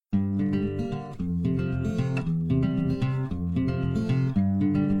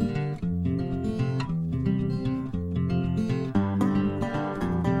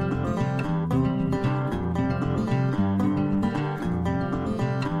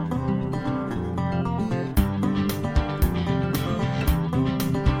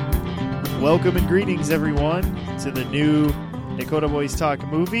Welcome and greetings, everyone, to the new Dakota Boys Talk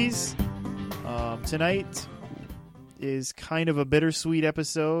Movies. Tonight is kind of a bittersweet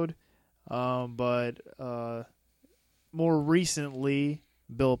episode, but more recently,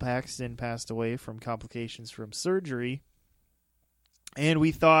 Bill Paxton passed away from complications from surgery, and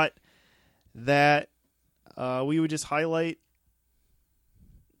we thought that we would just highlight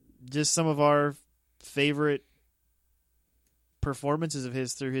just some of our favorite performances of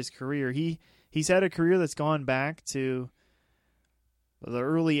his through his career. He's had a career that's gone back to the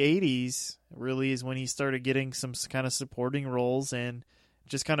early 80s, really, is when he started getting some kind of supporting roles and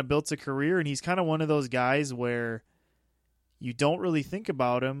just kind of built a career. And he's kind of one of those guys where you don't really think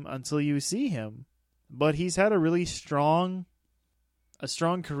about him until you see him. But he's had a really strong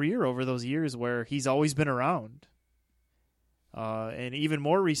career over those years where he's always been around. And even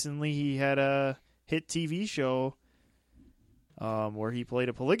more recently, he had a hit TV show where he played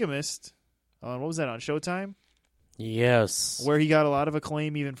a polygamist. What was that, on Showtime? Yes. Where he got a lot of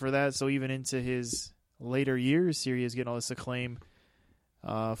acclaim even for that. So even into his later years here, he is getting all this acclaim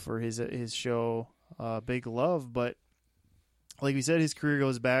for his show, Big Love. But like we said, his career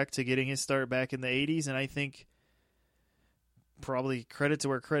goes back to getting his start back in the 80s. And I think probably credit to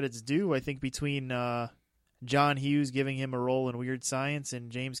where credit's due. I think between John Hughes giving him a role in Weird Science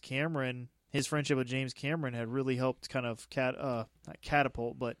and James Cameron, his friendship with James Cameron had really helped kind of not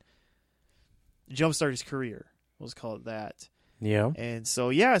catapult, but jumpstart his career. Let's call it that. Yeah. And so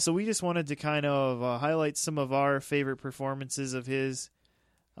we just wanted to kind of highlight some of our favorite performances of his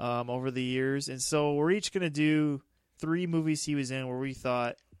over the years. And so we're each going to do 3 movies he was in where we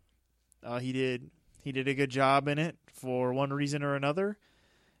thought he did a good job in it for one reason or another.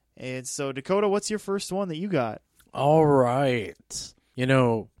 And so, Dakota, what's your first one that you got? All right. You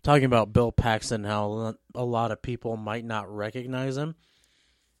know, talking about Bill Paxton, how a lot of people might not recognize him,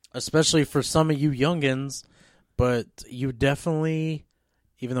 especially for some of you youngins, but you definitely,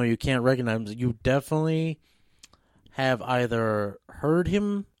 even though you can't recognize him, you definitely have either heard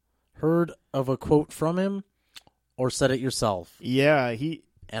of a quote from him or said it yourself. Yeah, he's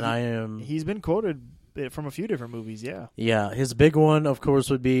been quoted from a few different movies, yeah. Yeah, his big one, of course,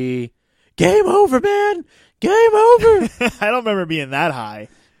 would be, "Game over, man! Game over!" I don't remember being that high.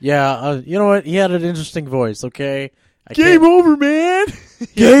 Yeah, you know what? He had an interesting voice, okay? Game over, man!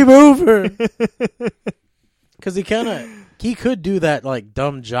 Game over! Because he could do that, like,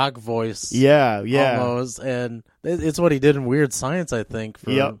 dumb jock voice. Yeah. Almost, and it's what he did in Weird Science, I think.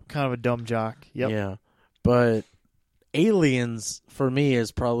 Yep, kind of a dumb jock. Yep. Yeah, but Aliens, for me,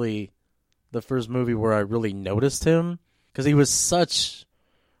 is probably the first movie where I really noticed him, because he was such...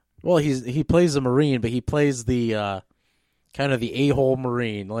 Well, he plays a Marine, but he plays the kind of the a-hole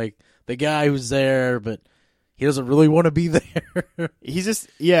Marine, like the guy who's there, but he doesn't really want to be there. He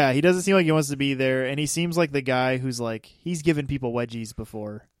doesn't seem like he wants to be there, and he seems like the guy who's like, he's given people wedgies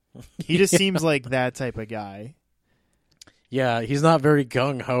before. He just seems like that type of guy. Yeah, he's not very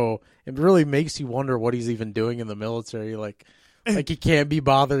gung-ho. It really makes you wonder what he's even doing in the military, like he can't be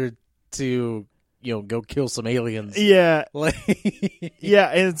bothered to... go kill some aliens. Yeah. Like, yeah,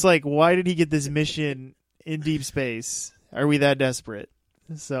 and it's like, why did he get this mission in deep space? Are we that desperate?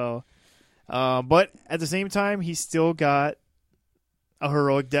 So, but at the same time, he still got a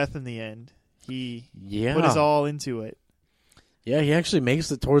heroic death in the end. He put his all into it. Yeah, he actually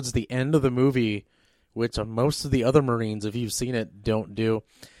makes it towards the end of the movie, which most of the other Marines, if you've seen it, don't do.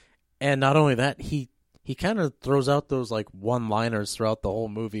 And not only that, he kind of throws out those like one-liners throughout the whole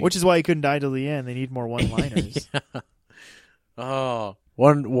movie, which is why he couldn't die till the end. They need more one-liners. Yeah. Oh,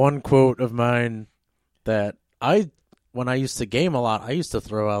 one quote of mine that when I used to game a lot, I used to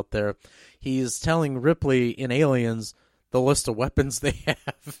throw out there. He's telling Ripley in Aliens the list of weapons they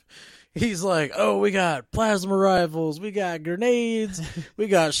have. He's like, "Oh, we got plasma rifles, we got grenades, we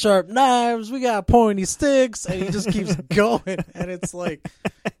got sharp knives, we got pointy sticks," and he just keeps going, and it's like.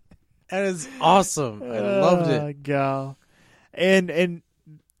 That is awesome. I loved it. God. And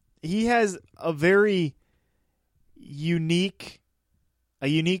he has a very unique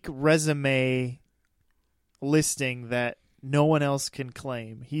resume listing that no one else can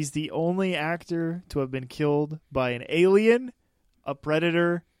claim. He's the only actor to have been killed by an alien, a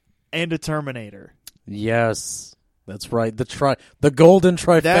predator, and a Terminator. Yes, that's right. The golden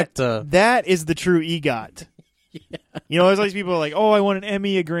trifecta. That is the true EGOT. Yeah. There's all these people like, "Oh, I want an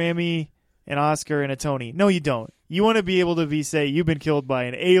Emmy, a Grammy, an Oscar, and a Tony." No, you don't. You want to be able to say you've been killed by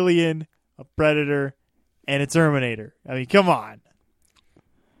an alien, a predator, and a Terminator. I mean, come on.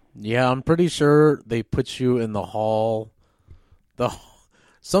 Yeah, I'm pretty sure they put you in the hall,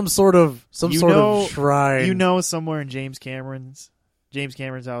 some sort of shrine. Somewhere in James Cameron's James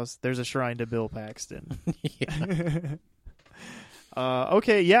Cameron's house, there's a shrine to Bill Paxton. Yeah.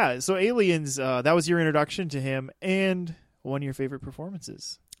 Okay, yeah. So Aliens, that was your introduction to him, and one of your favorite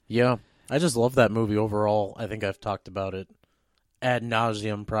performances. Yeah. I just love that movie overall. I think I've talked about it ad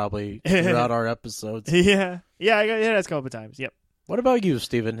nauseum probably throughout our episodes. Yeah. Yeah, I got that's a couple of times. Yep. What about you,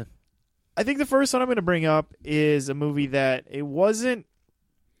 Steven? I think the first one I'm going to bring up is a movie that it wasn't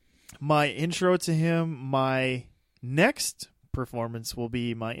my intro to him. My next performance will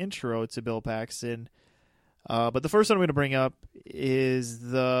be my intro to Bill Paxton. But the first one I'm going to bring up is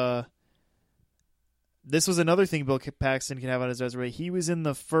this was another thing Bill Paxton can have on his resume. He was in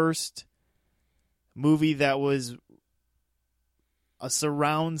the first movie that was a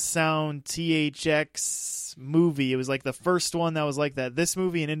surround sound THX movie. It was like the first one that was like that. This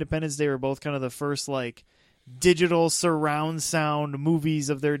movie and Independence Day were both kind of the first like digital surround sound movies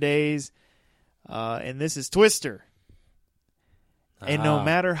of their days. And this is Twister. And no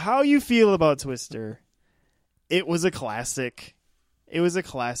matter how you feel about Twister, it was a classic. It was a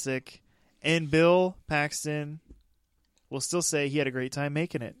classic. And Bill Paxton will still say he had a great time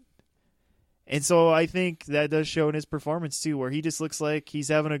making it. And so I think that does show in his performance, too, where he just looks like he's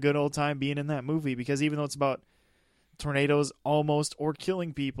having a good old time being in that movie. Because even though it's about tornadoes almost or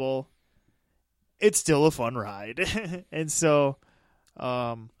killing people, it's still a fun ride. And so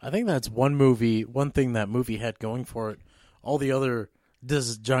I think that's one thing that movie had going for it. All the other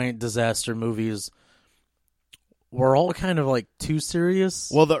giant disaster movies were all kind of like too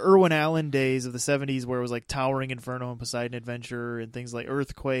serious. Well, the Irwin Allen days of the 70s where it was like Towering Inferno and Poseidon Adventure and things like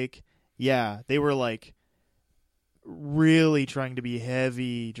Earthquake. Yeah, they were like really trying to be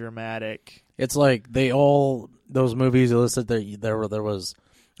heavy, dramatic. It's like those movies you listed there was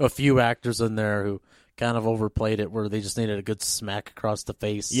a few actors in there who kind of overplayed it where they just needed a good smack across the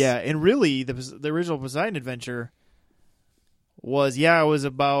face. Yeah, and really the original Poseidon Adventure was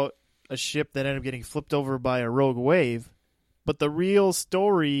about a ship that ended up getting flipped over by a rogue wave, but the real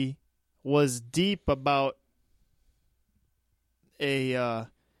story was deep about a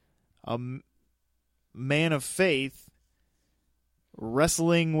man of faith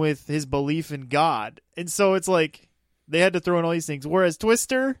wrestling with his belief in God. And so it's like they had to throw in all these things. Whereas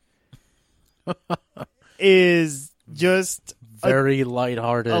Twister is just very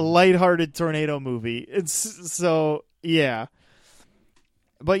lighthearted. A lighthearted tornado movie. It's so yeah.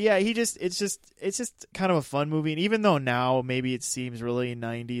 But yeah, it's just kind of a fun movie. And even though now maybe it seems really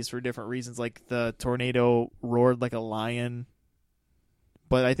 90s for different reasons, like the tornado roared like a lion.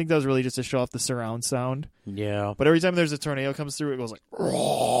 But I think that was really just to show off the surround sound. Yeah. But every time there's a tornado comes through, it goes like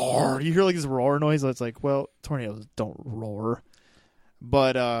roar. You hear like this roar noise. It's like, well, tornadoes don't roar.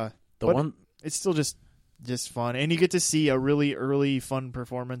 But it's still just fun, and you get to see a really early fun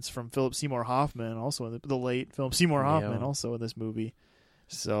performance from Philip Seymour Hoffman, also the late Philip Seymour Hoffman, also in this movie.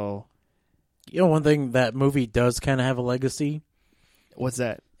 So, one thing that movie does kind of have a legacy. What's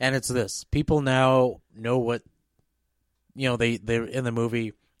that? And it's this: people now know what. They in the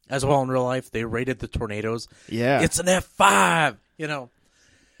movie as well in real life. They rated the tornadoes. Yeah, it's an F5.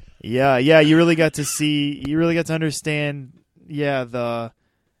 Yeah. You really got to see. You really got to understand. Yeah, the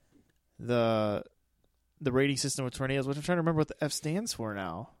rating system with tornadoes. Which I'm trying to remember what the F stands for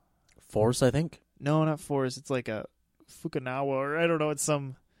now. Force, I think. No, not force. It's like a Fukunawa, or I don't know. It's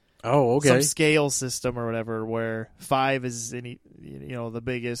some. Oh, okay. Some scale system or whatever, where 5 is the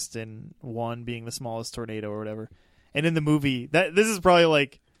biggest and 1 being the smallest tornado or whatever. And in the movie, this is probably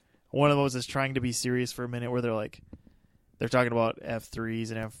like one of those that's trying to be serious for a minute, where they're talking about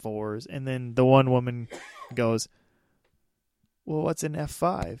F3s and F4s, and then the one woman goes, "Well, what's in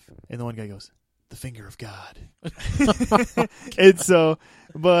F5?" And the one guy goes, "The finger of God." And so,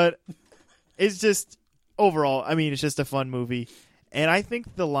 but it's just overall, I mean, it's just a fun movie. And I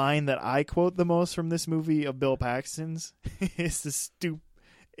think the line that I quote the most from this movie of Bill Paxton's is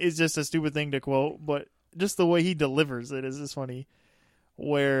just a stupid thing to quote, but just the way he delivers it is just funny,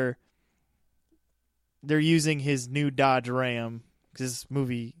 where they're using his new Dodge Ram, because this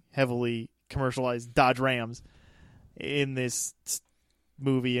movie heavily commercialized Dodge Rams in this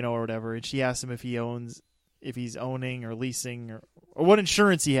movie, or whatever. And she asks him if he's owning or leasing or what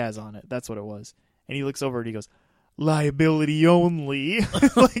insurance he has on it. That's what it was. And he looks over and he goes, "Liability only."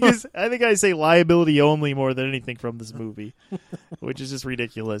 I think I say liability only more than anything from this movie, which is just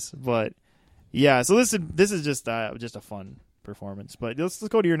ridiculous. But yeah, so this is just a fun performance. But let's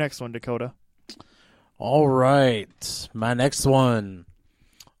go to your next one, Dakota. All right, my next one,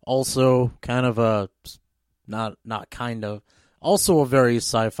 also kind of a also a very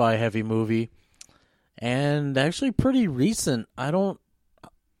sci-fi heavy movie, and actually pretty recent.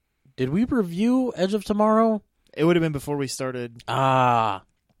 Did we review Edge of Tomorrow? It would have been before we started. Ah,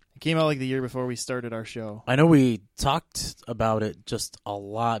 It came out like the year before we started our show. I know we talked about it just a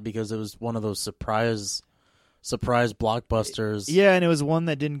lot because it was one of those surprise blockbusters. Yeah, and it was one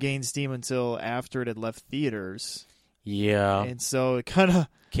that didn't gain steam until after it had left theaters. Yeah. And so it kind of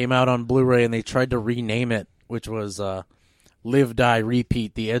Came out on Blu-ray and they tried to rename it, which was Live, Die,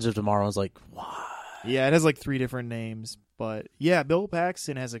 Repeat, The Edge of Tomorrow. I was like, what? Yeah, it has like 3 different names. But yeah, Bill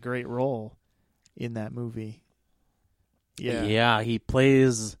Paxton has a great role in that movie. Yeah. Yeah, he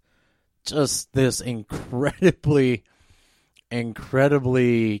plays just this incredibly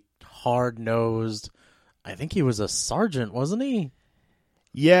hard-nosed. I think he was a sergeant, wasn't he?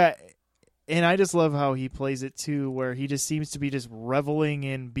 Yeah, and I just love how he plays it too, where he just seems to be just reveling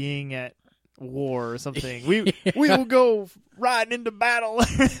in being at war or something. We will go riding into battle.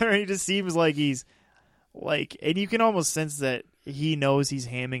 Or he just seems like he's like, and you can almost sense that he knows he's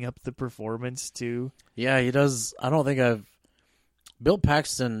hamming up the performance too. Yeah, he does. I don't think Bill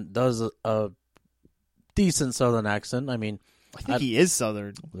Paxton does a decent Southern accent. I mean, I think he is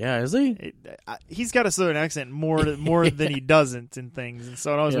Southern. Yeah, is he? He's got a Southern accent more than he doesn't in things, and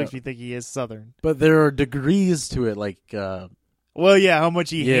so it always makes me think he is Southern. But there are degrees to it, like. Well, yeah, how much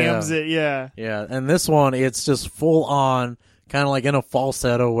he hams it, yeah. Yeah, and this one, it's just full on, kind of like in a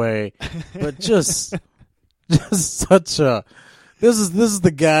falsetto way, but just such a. This is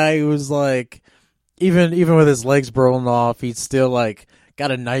the guy who's like, even with his legs broken off, he's still like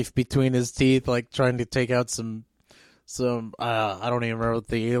got a knife between his teeth, like trying to take out some I don't even remember what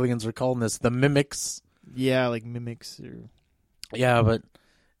the aliens are calling this, the mimics. Yeah, like mimics. Yeah, but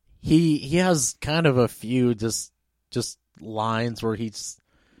he has kind of a few just lines where he just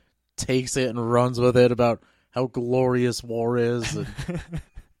takes it and runs with it about how glorious war is. And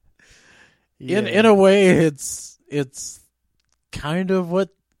yeah. In a way, it's kind of what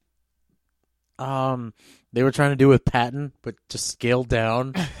they were trying to do with Patton, but just scaled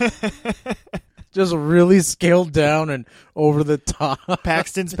down. Just really scaled down and over the top.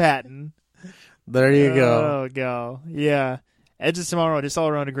 Paxton's Patton. There you go. Oh, go. Yeah. Edge of Tomorrow, just all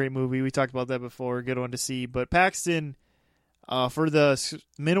around a great movie. We talked about that before. Good one to see. But Paxton, for the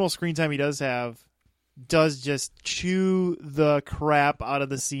minimal screen time he does have, does just chew the crap out of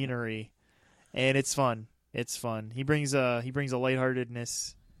the scenery. And it's fun. It's fun. He brings a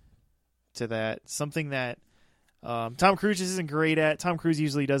lightheartedness to that. Something that Tom Cruise isn't great at. Tom Cruise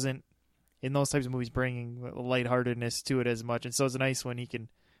usually doesn't, in those types of movies, bringing lightheartedness to it as much. And so it's nice when he can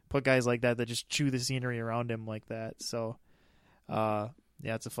put guys like that just chew the scenery around him like that. So, yeah,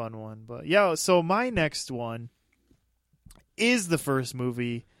 it's a fun one. But yeah, so my next one is the first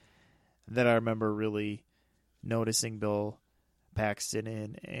movie that I remember really noticing Bill Paxton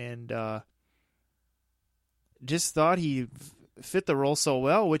in, and just thought he fit the role so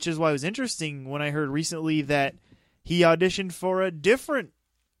well, which is why it was interesting when I heard recently that he auditioned for a different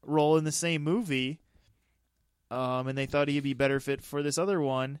role in the same movie, and they thought he'd be better fit for this other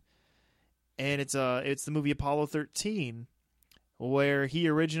one, and it's the movie Apollo 13, where he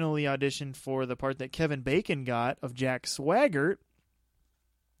originally auditioned for the part that Kevin Bacon got of Jack Swigert,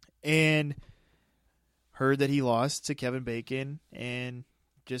 and heard that he lost to Kevin Bacon, and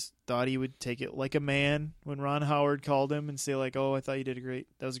just thought he would take it like a man when Ron Howard called him and say like, "Oh, I thought you did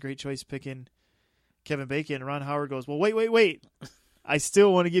that was a great choice picking Kevin Bacon." And Ron Howard goes, "Well, wait. I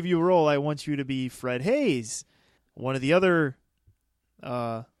still want to give you a role. I want you to be Fred Hayes, one of the other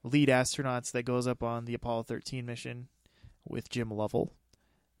lead astronauts that goes up on the Apollo 13 mission with Jim Lovell,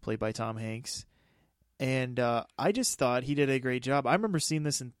 played by Tom Hanks." And I just thought he did a great job. I remember seeing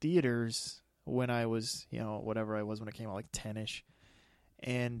this in theaters when I was, whatever I was when it came out, like 10-ish.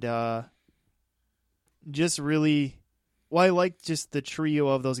 And just really, I liked just the trio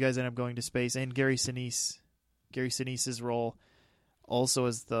of those guys that end up going to space, and Gary Sinise's role also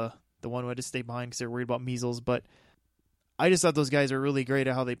as the one who had to stay behind because they're worried about measles. But I just thought those guys are really great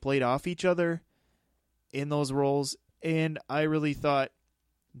at how they played off each other in those roles. And I really thought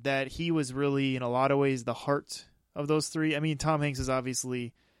that he was really, in a lot of ways, the heart of those three. I mean, Tom Hanks is always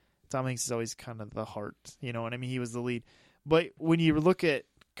kind of the heart, you know what I mean? He was the lead. But when you look at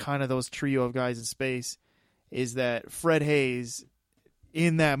kind of those trio of guys in space, is that Fred Hayes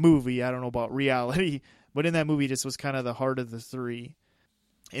in that movie, I don't know about reality, but in that movie just was kind of the heart of the three.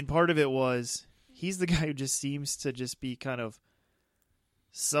 And part of it was he's the guy who just seems to just be kind of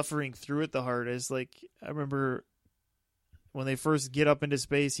suffering through it the hardest. Like, I remember when they first get up into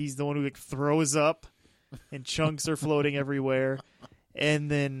space, he's the one who throws up and chunks are floating everywhere.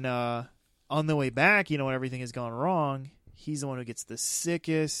 And then on the way back, when everything has gone wrong, he's the one who gets the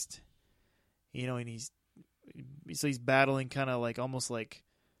sickest, and he's battling kind of like almost like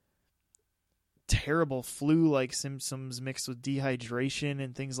terrible flu-like symptoms mixed with dehydration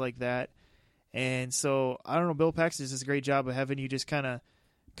and things like that. And so, I don't know, Bill Paxton does a great job of having you just kind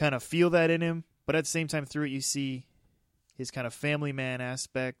of feel that in him, but at the same time through it you see his kind of family man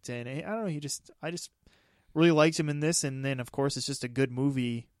aspect, and I don't know, I just really liked him in this, and then of course it's just a good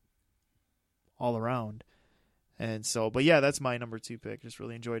movie all around. And so, but yeah, that's my number 2 pick. Just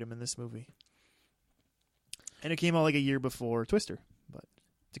really enjoyed him in this movie. And it came out like a year before Twister. But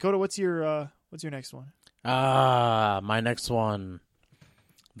Dakota, what's your next one? My next one.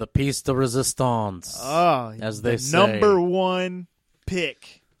 The piece de resistance. Oh, as they say. Number 1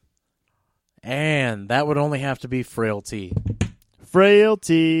 pick. And that would only have to be Frailty.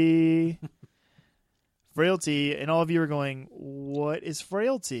 Frailty. Frailty. And all of you are going, what is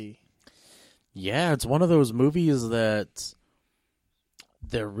Frailty? Yeah, it's one of those movies that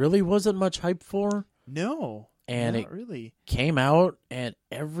there really wasn't much hype for. No. And not really. Came out, and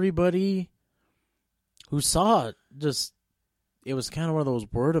everybody who saw it it was kind of one of those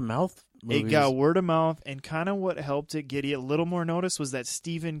word of mouth movies. It got word of mouth, and kind of what helped it get a little more notice was that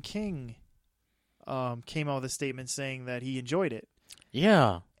Stephen King came out with a statement saying that he enjoyed it.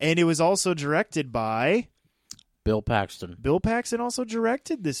 Yeah. And it was also directed by Bill Paxton. Bill Paxton also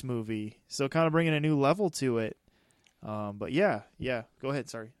directed this movie, so kind of bringing a new level to it. But yeah. Go ahead.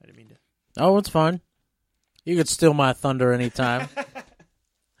 Sorry, I didn't mean to. Oh, it's fine. You could steal my thunder anytime.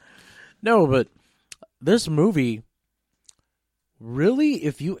 No, but this movie, really,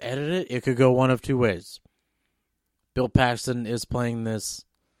 if you edit it, it could go one of two ways. Bill Paxton is playing this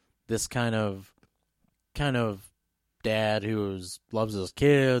kind of dad who loves his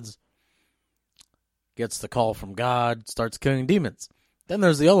kids, gets the call from God, starts killing demons. Then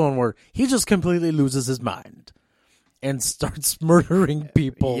there's the other one where he just completely loses his mind and starts murdering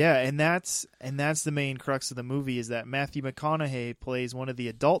people. Yeah, and that's the main crux of the movie, is that Matthew McConaughey plays one of the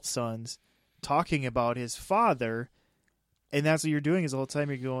adult sons talking about his father, and that's what you're doing is the whole time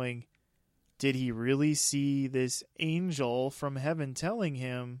you're going, did he really see this angel from heaven telling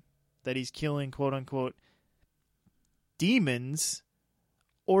him that he's killing quote-unquote demons,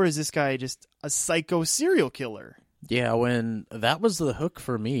 or is this guy just a psycho serial killer? Yeah, when that was the hook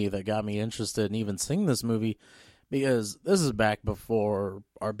for me that got me interested in even seeing this movie, because this is back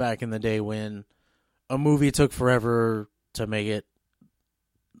in the day when a movie took forever to make it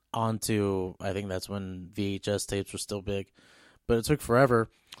onto, I think that's when VHS tapes were still big, but it took forever.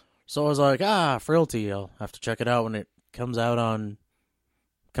 So I was like, Frailty, I'll have to check it out when it comes out on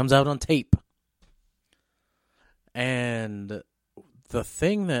tape. And the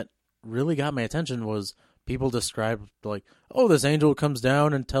thing that really got my attention was people described like, oh, this angel comes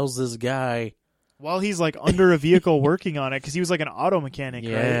down and tells this guy while he's like under a vehicle working on it, because he was like an auto mechanic,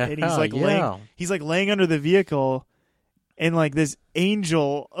 right? And he's like laying under the vehicle, and like this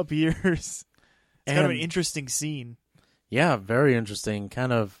angel appears. It's kind of an interesting scene. Yeah, very interesting.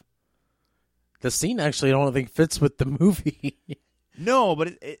 Kind of. The scene actually I don't think fits with the movie. No,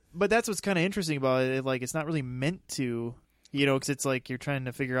 but that's what's kind of interesting about it. Like, it's not really meant to, because it's like you're trying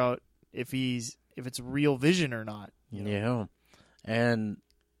to figure out if it's real vision or not. Yeah, and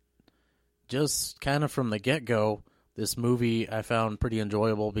just kind of from the get-go, this movie I found pretty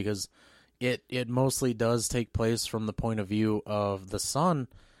enjoyable because it mostly does take place from the point of view of the son,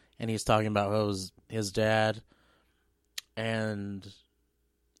 and he's talking about his dad, and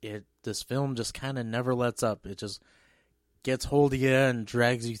this film just kind of never lets up. It just gets hold of you and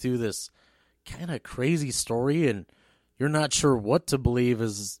drags you through this kind of crazy story, and you're not sure what to believe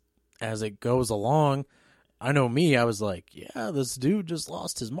as it goes along. I know me, I was like, yeah, this dude just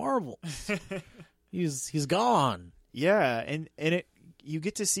lost his marbles. He's gone. Yeah, and you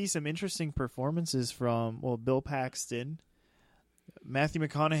get to see some interesting performances from, Bill Paxton, Matthew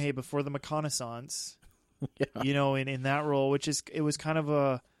McConaughey before the McConaissance, yeah. in that role, it was kind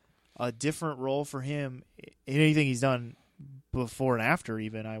of a different role for him in anything he's done before and after,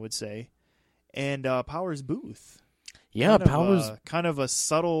 even, I would say. And Powers Booth. Yeah, kind of a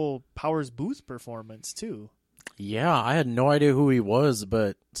subtle Powers Booth performance too. Yeah, I had no idea who he was,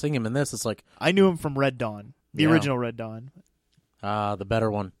 but seeing him in this, it's like I knew him from Red Dawn, the original Red Dawn. The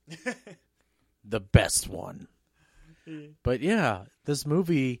better one, the best one. But yeah, this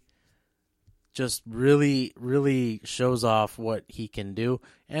movie just really, really shows off what he can do,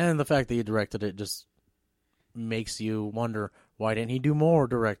 and the fact that he directed it just makes you wonder, why didn't he do more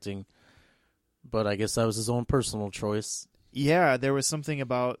directing? But I guess that was his own personal choice. Yeah, there was something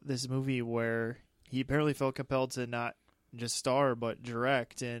about this movie where he apparently felt compelled to not just star but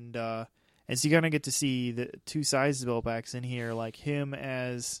direct, and so you kind of get to see the two sides of Bill Paxton here, like him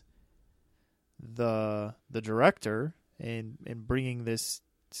as the director and bringing this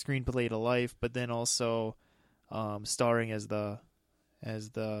screenplay to life, but then also starring as the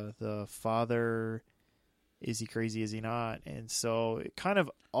father. Is he crazy? Is he not? And so kind of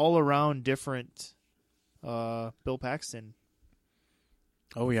all around different Bill Paxton.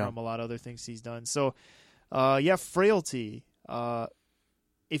 Oh yeah, from a lot of other things he's done. So Frailty.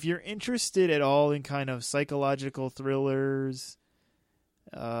 If you're interested at all in kind of psychological thrillers,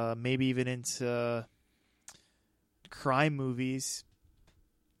 maybe even into crime movies,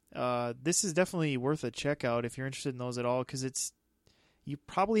 this is definitely worth a check out if you're interested in those at all, because you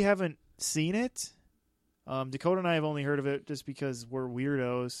probably haven't seen it. Dakota and I have only heard of it just because we're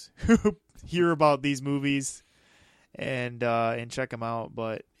weirdos who hear about these movies and check them out.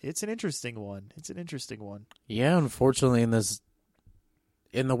 But it's an interesting one. Yeah, unfortunately,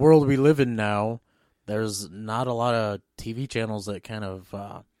 in the world we live in now, there's not a lot of TV channels that kind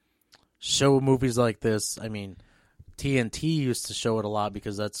of show movies like this. I mean, TNT used to show it a lot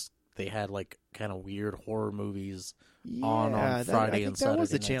because they had like kind of weird horror movies on Friday and Saturday. That was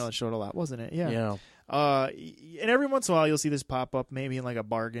the channel that showed a lot, wasn't it? Yeah. And every once in a while you'll see this pop up, maybe in like a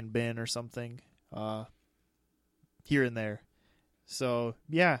bargain bin or something, here and there. So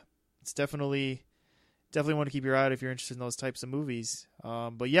yeah, it's definitely want to keep your eye out if you're interested in those types of movies.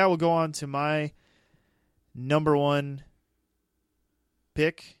 But yeah, we'll go on to my number one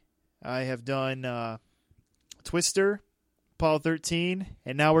pick. I have done Twister, Apollo 13,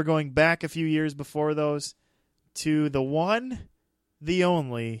 and now we're going back a few years before those to the one, the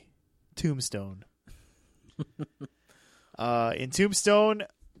only Tombstone. In Tombstone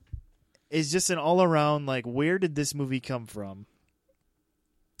is just an all-around, like, where did this movie come from?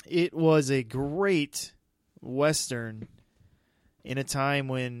 It was a great Western in a time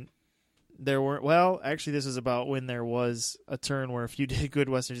when there weren't... Well, actually, this is about when there was a turn where a few good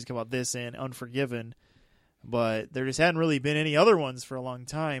Westerns just come out, this and Unforgiven, but there just hadn't really been any other ones for a long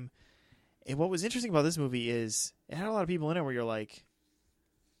time. And what was interesting about this movie is it had a lot of people in it where you're like,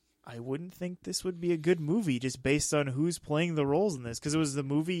 I wouldn't think this would be a good movie just based on who's playing the roles in this, because it was the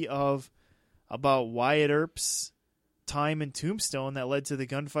movie about Wyatt Earp's time in Tombstone that led to the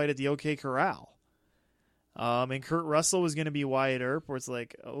gunfight at the OK Corral. And Kurt Russell was going to be Wyatt Earp, where it's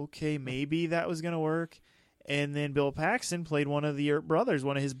like, okay, maybe that was going to work. And then Bill Paxton played one of the Earp brothers,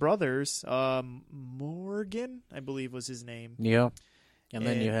 one of his brothers, Morgan, I believe was his name. Yeah. And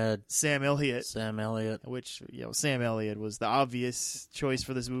then you had Sam Elliott. Which, Sam Elliott was the obvious choice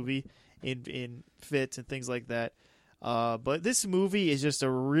for this movie in fits and things like that. But this movie is just a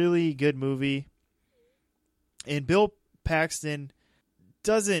really good movie. And Bill Paxton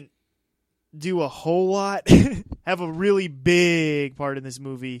doesn't do a whole lot, have a really big part in this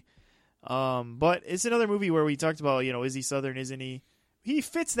movie. But it's another movie where we talked about, is he Southern, isn't he? He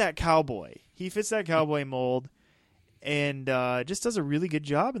fits that cowboy. He fits that cowboy mold. And just does a really good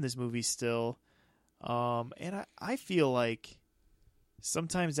job in this movie still. And I feel like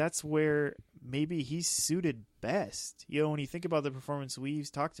sometimes that's where maybe he's suited best. When you think about the performance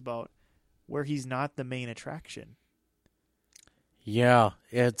we've talked about, where he's not the main attraction. Yeah,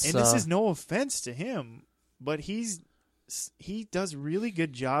 and this is no offense to him, but he does really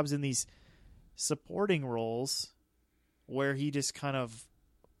good jobs in these supporting roles where he just kind of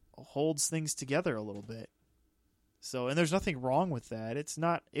holds things together a little bit. So, and there's nothing wrong with that.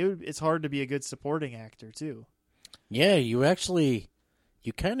 It's hard to be a good supporting actor too. Yeah, you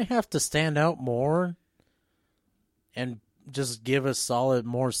kind of have to stand out more and just give a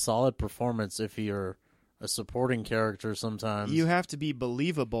more solid performance if you're a supporting character sometimes. You have to be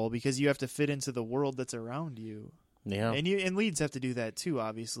believable because you have to fit into the world that's around you. Yeah. And leads have to do that too,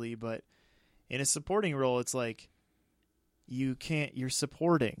 obviously, but in a supporting role, it's like you're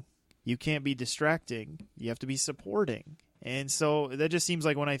supporting. You can't be distracting. You have to be supporting. And so that just seems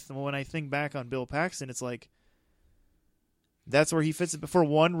like when I think back on Bill Paxton, it's like that's where he fits it. But for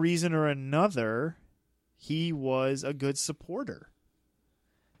one reason or another, he was a good supporter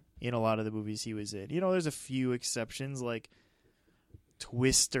in a lot of the movies he was in. There's a few exceptions like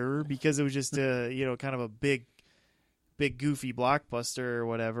Twister, because it was just kind of a big goofy blockbuster or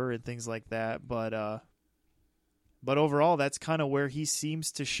whatever and things like that. But overall, that's kind of where he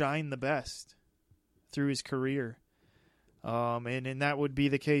seems to shine the best through his career. And that would be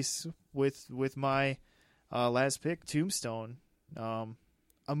the case with my last pick, Tombstone.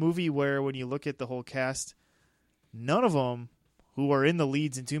 A movie where when you look at the whole cast, none of them who are in the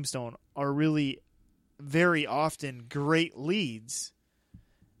leads in Tombstone are really very often great leads.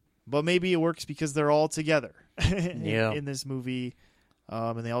 But maybe it works because they're all together in this movie,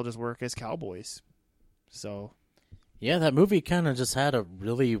 and they all just work as cowboys. So... Yeah, that movie kind of just had a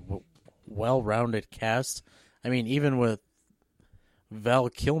really well-rounded cast. I mean, even with Val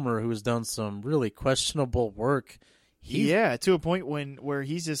Kilmer, who's done some really questionable work. Yeah, to a point where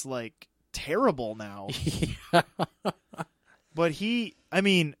he's just like terrible now. Yeah. But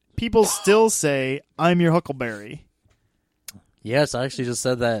people still say, "I'm your Huckleberry." Yes, I actually just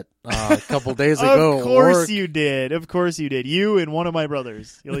said that a couple days ago. Of course you did. Of course you did. You and one of my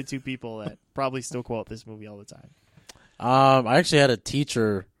brothers, the only two people that probably still quote this movie all the time. I actually had a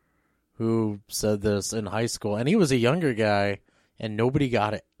teacher who said this in high school, and he was a younger guy, and nobody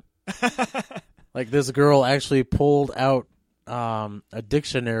got it. Like, this girl actually pulled out a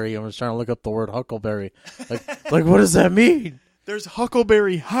dictionary and was trying to look up the word Huckleberry. Like what does that mean? There's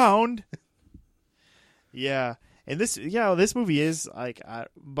Huckleberry Hound. Yeah. And this movie is, like,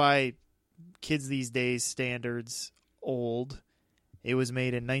 by kids these days standards, old. It was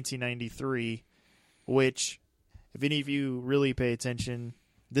made in 1993, which, if any of you really pay attention,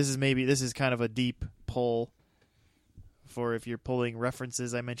 this is kind of a deep pull for if you're pulling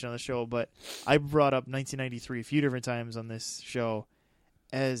references I mentioned on the show. But I brought up 1993 a few different times on this show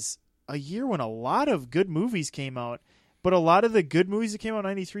as a year when a lot of good movies came out. But a lot of the good movies that came out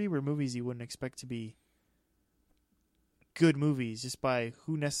in 93 were movies you wouldn't expect to be good movies just by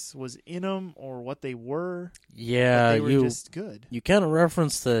who was in them or what they were. Yeah, they were just good. You kind of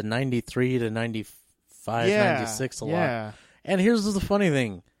referenced the 93 to 95, 96 a lot. And here's the funny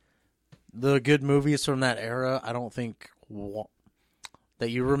thing. The good movies from that era, I don't think that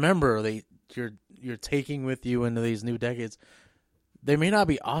you remember. You're taking with you into these new decades. They may not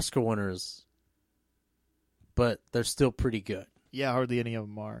be Oscar winners, but they're still pretty good. Yeah, hardly any of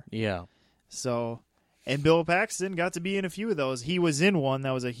them are. Yeah. So, and Bill Paxton got to be in a few of those. He was in one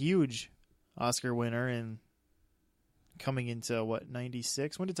that was a huge Oscar winner, and coming into,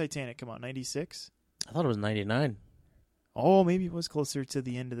 96? When did Titanic come out? 96? I thought it was 99. Oh, maybe it was closer to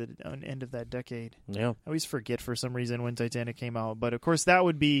the end of that decade. Yeah. I always forget for some reason when Titanic came out. But, of course, that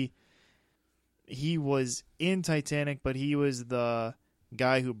would be... He was in Titanic, but he was the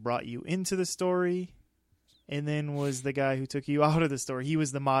guy who brought you into the story and then was the guy who took you out of the story. He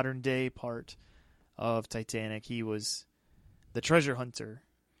was the modern-day part of Titanic. He was the treasure hunter.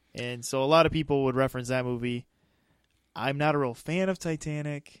 And so a lot of people would reference that movie. I'm not a real fan of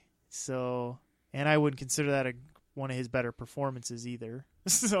Titanic, and I wouldn't consider that one of his better performances either.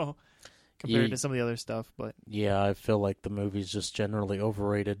 So compared to some of the other stuff, but yeah, I feel like the movie's just generally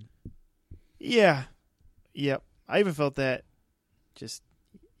overrated. Yeah. Yep. I even felt that just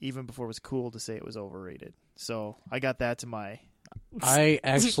even before it was cool to say it was overrated. So I got that to my... I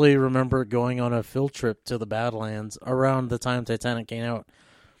actually remember going on a field trip to the Badlands around the time Titanic came out.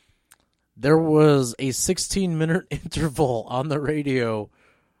 There was a 16-minute interval on the radio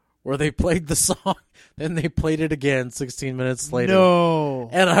where they played the song, then they played it again 16 minutes later. No.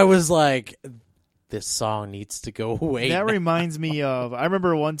 And I was like, this song needs to go away. That reminds me of, I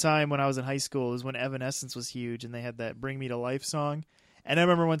remember one time when I was in high school, it was when Evanescence was huge, and they had that Bring Me to Life song. And I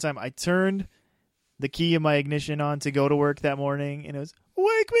remember one time I turned the key of my ignition on to go to work that morning, and it was,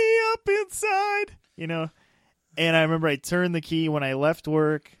 wake me up inside, And I remember I turned the key when I left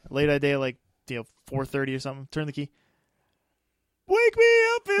work late that day, 4:30 or something, turned the key. Wake me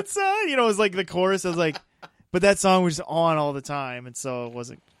up inside. It was like the chorus. I was like, but that song was on all the time. And so it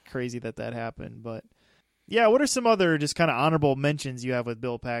wasn't crazy that happened. But yeah, what are some other just kind of honorable mentions you have with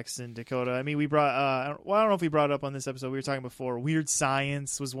Bill Paxton, Dakota? I mean, we brought, I don't know if we brought it up on this episode. We were talking before. Weird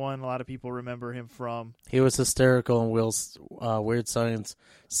Science was one a lot of people remember him from. He was hysterical in Weird Science.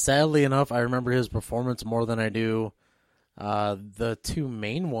 Sadly enough, I remember his performance more than I do the two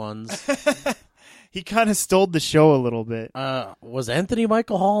main ones. He kind of stole the show a little bit. Was Anthony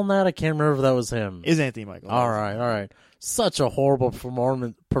Michael Hall in that? I can't remember if that was him. Is Anthony Michael Hall. All right. Such a horrible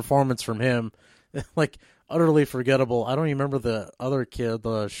performance from him. Like, utterly forgettable. I don't even remember the other kid,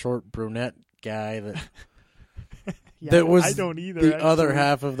 the short brunette guy that that was I don't either, the other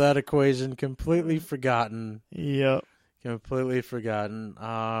half of that equation. Completely forgotten. Yep. Completely forgotten.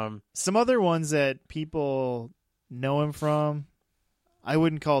 Some other ones that people know him from, I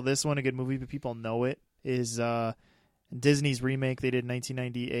wouldn't call this one a good movie, but people know it, is Disney's remake they did in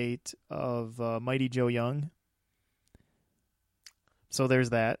 1998 of Mighty Joe Young. So there's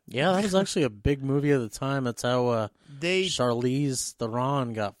that. Yeah, that was actually a big movie at the time. That's how Charlize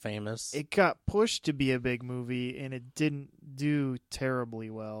Theron got famous. It got pushed to be a big movie, and it didn't do terribly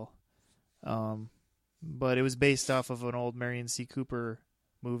well. But it was based off of an old Marion C. Cooper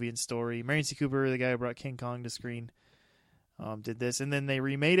movie and story. Marion C. Cooper, the guy who brought King Kong to screen, did this. And then they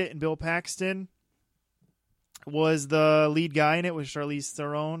remade it, and Bill Paxton was the lead guy in it with Charlize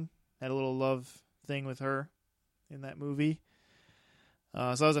Theron. Had a little love thing with her in that movie.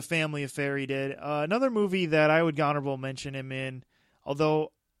 So that was a family affair he did. Another movie that I would honorable mention him in,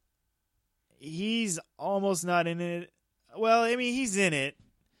 Although he's almost not in it. Well, I mean, he's in it,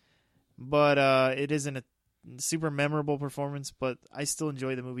 but it isn't a super memorable performance. But I still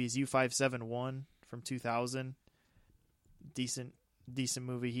enjoy the movie. It's U-571 from 2000. Decent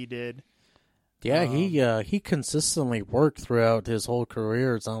movie he did. Yeah, he consistently worked throughout his whole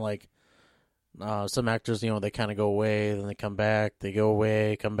career. It's not like some actors, they kind of go away, then they come back, they go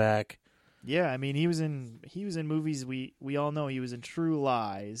away, come back. Yeah, I mean, he was in movies we all know. He was in True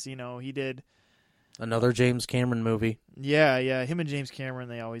Lies. He did Another James Cameron movie. Yeah, him and James Cameron,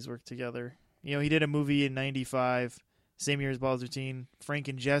 they always work together. He did a movie in '95, same year as Ball's Routine, Frank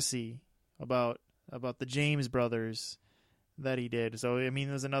and Jesse, about the James brothers that he did. So I mean,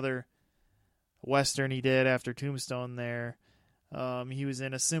 there's another Western he did after Tombstone there. He was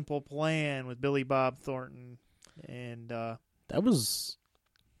in A Simple Plan with Billy Bob Thornton, and that was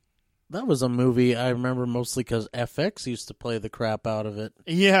a movie I remember mostly because FX used to play the crap out of it.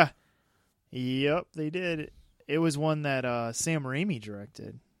 Yeah, yep, they did. It was one that Sam Raimi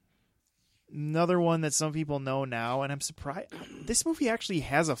directed. Another one that some people know now, and I'm surprised. This movie actually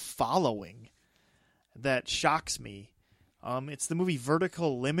has a following that shocks me. It's the movie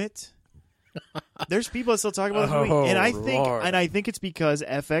Vertical Limit. There's people that still talk about this movie, and I think it's because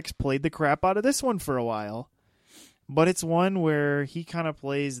FX played the crap out of this one for a while. But it's one where he kind of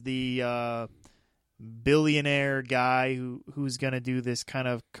plays the billionaire guy who's going to do this kind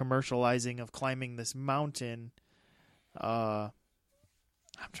of commercializing of climbing this mountain. I'm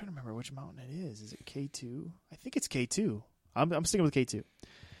trying to remember which mountain it is. Is it K2? I think it's K2. I'm sticking with K2.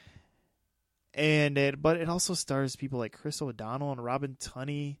 But it also stars people like Chris O'Donnell and Robin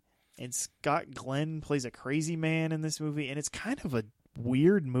Tunney. And Scott Glenn plays a crazy man in this movie, and it's kind of a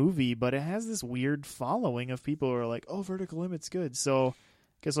weird movie, but it has this weird following of people who are like, "Oh, Vertical Limit's good." So, I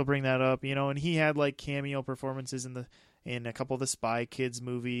guess I'll bring that up, And he had like cameo performances in a couple of the Spy Kids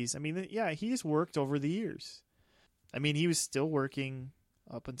movies. I mean, yeah, he just worked over the years. I mean, he was still working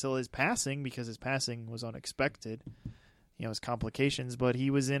up until his passing because his passing was unexpected. His complications, but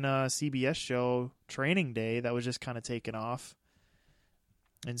he was in a CBS show, Training Day, that was just kind of taken off.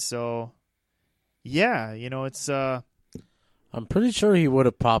 And so, yeah, it's... I'm pretty sure he would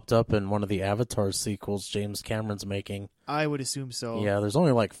have popped up in one of the Avatar sequels James Cameron's making. I would assume so. Yeah, there's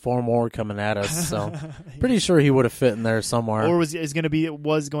only like 4 more coming at us, so pretty sure he would have fit in there somewhere. Or was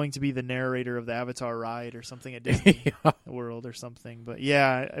going to be the narrator of the Avatar ride or something at Disney World or something. But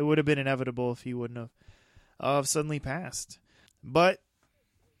yeah, it would have been inevitable if he wouldn't have suddenly passed. But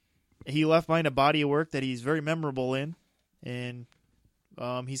he left behind a body of work that he's very memorable in, and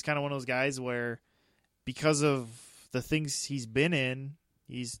he's kind of one of those guys where, because of the things he's been in,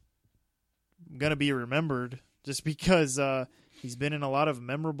 he's gonna be remembered just because he's been in a lot of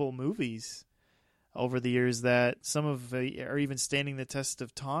memorable movies over the years that some of are even standing the test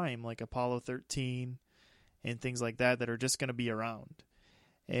of time, like Apollo 13 and things like that are just gonna be around,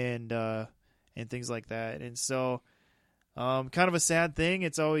 and things like that. And so, kind of a sad thing.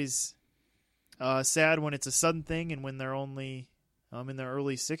 It's always sad when it's a sudden thing and when they're only in their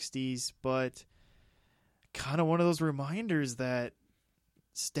early 60s, but kind of one of those reminders that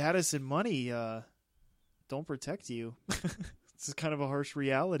status and money don't protect you. It's kind of a harsh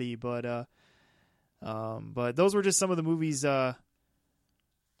reality, but those were just some of the movies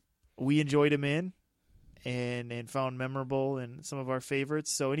we enjoyed him in and found memorable and some of our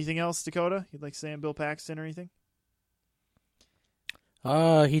favorites. So anything else, Dakota, you'd like to say on Bill Paxton or anything?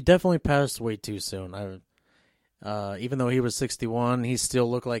 He definitely passed way too soon. Even though he was 61, he still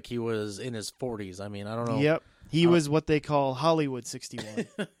looked like he was in his 40s. I mean, I don't know. Yep. He was what they call Hollywood 61.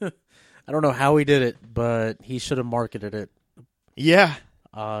 I don't know how he did it, but he should have marketed it. Yeah.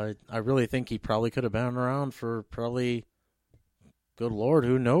 I really think he probably could have been around for probably, good Lord,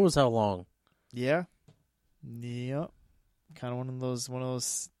 who knows how long. Yeah. Yep. Kind of one of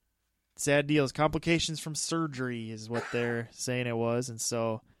those sad deals. Complications from surgery is what they're saying it was. And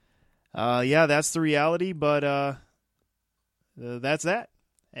so, yeah, that's the reality, but that's that.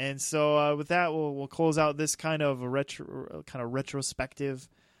 And so with that, we'll close out this kind of a retrospective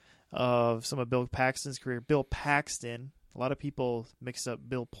of some of Bill Paxton's career. Bill Paxton. A lot of people mix up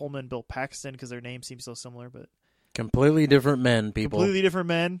Bill Pullman, Bill Paxton because their names seem so similar, but completely different men, people. Completely different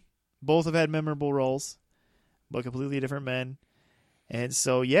men. Both have had memorable roles, but completely different men. And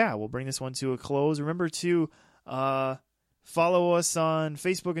so, yeah, we'll bring this one to a close. Remember to follow us on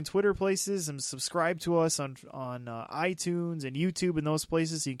Facebook and Twitter places, and subscribe to us on iTunes and YouTube and those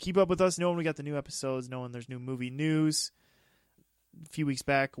places so you can keep up with us, knowing we got the new episodes, knowing there's new movie news. A few weeks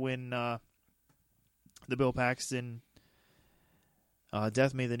back when the Bill Paxton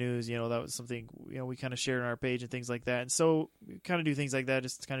death made the news. That was something we kind of shared on our page and things like that. And so we kind of do things like that,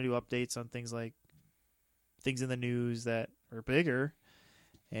 just to kind of do updates on things in the news that are bigger.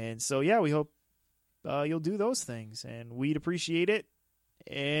 And so yeah, we hope you'll do those things, and we'd appreciate it.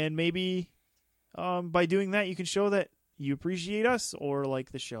 And maybe by doing that, you can show that you appreciate us or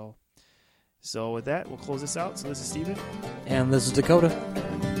like the show. So with that, we'll close this out. So this is Steven. And this is Dakota.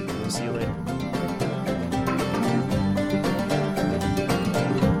 We'll see you later.